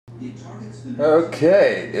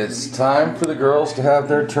Okay, it's time for the girls to have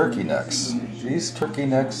their turkey necks. These turkey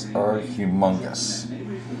necks are humongous.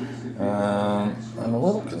 I'm a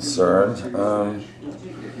little concerned.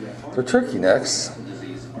 They're turkey necks.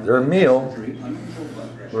 They're a meal.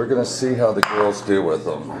 We're going to see how the girls do with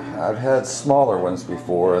them. I've had smaller ones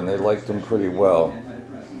before and they liked them pretty well.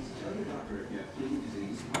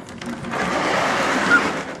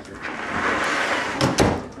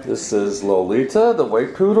 This is Lolita, the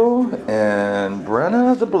white poodle, and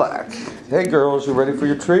Brenna, the black. Hey girls, you ready for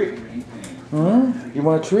your treat? You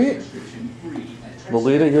want a treat?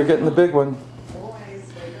 Lolita, you're getting the big one.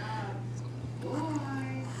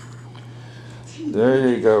 There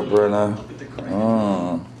you go, Brenna.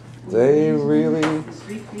 They really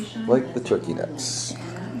like the turkey necks.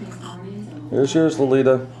 Here's yours,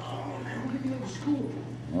 Lolita.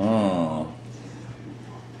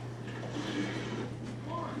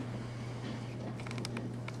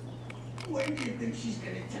 When do you think she's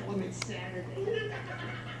gonna tell him it's Saturday?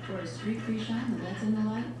 For a street free shine that lets in the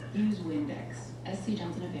light, use Windex. SC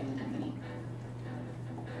Johnson & Family Company.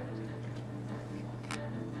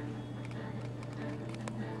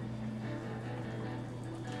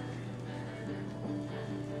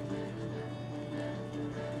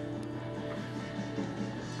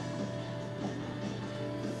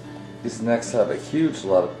 These necks have a huge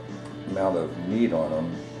amount of meat on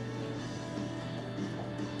them.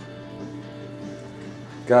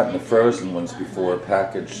 Gotten the frozen ones before,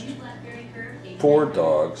 packaged 4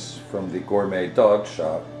 dogs from the Gourmet Dog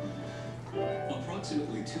Shop.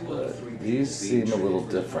 But these seem a little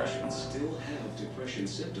different. Still have depression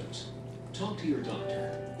symptoms. Talk to your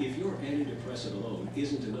doctor. If your antidepressant alone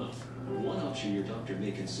isn't enough, one option your doctor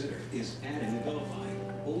may consider is adding Abilify.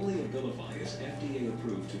 Only Abilify is FDA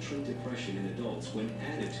approved to treat depression in adults when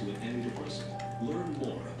added to an antidepressant. Learn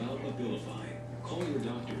more about Abilify. Call your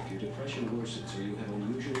doctor if your depression worsens or you have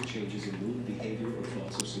unusual changes in mood, behavior, or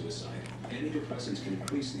thoughts of suicide. Antidepressants can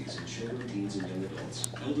increase these in children, teens, and young adults.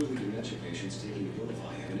 Elderly dementia patients taking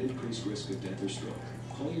Abilify have an increased risk of death or stroke.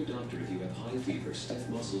 Call your doctor if you have high fever, stiff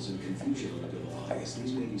muscles, and confusion on Abilify, as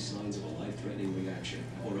these may be signs of a life-threatening reaction,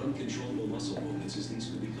 or uncontrollable muscle movements, as these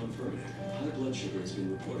could become permanent. High blood sugar has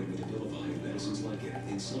been reported with Abilify and medicines like it.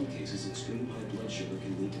 In some cases, extreme high blood sugar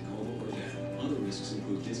can lead to coma or death. Other risks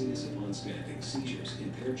include dizziness upon standing, seizures,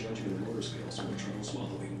 impaired judgment or motor skills, or trouble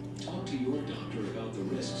swallowing. Talk to your doctor about the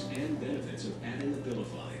risks and benefits of adding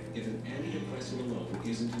Abilify if an antidepressant alone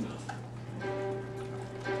isn't enough.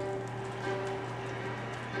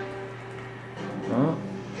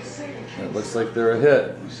 It looks like they're a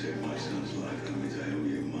hit.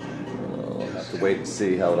 We'll have to wait and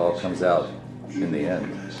see how it all comes out in the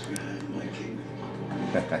end.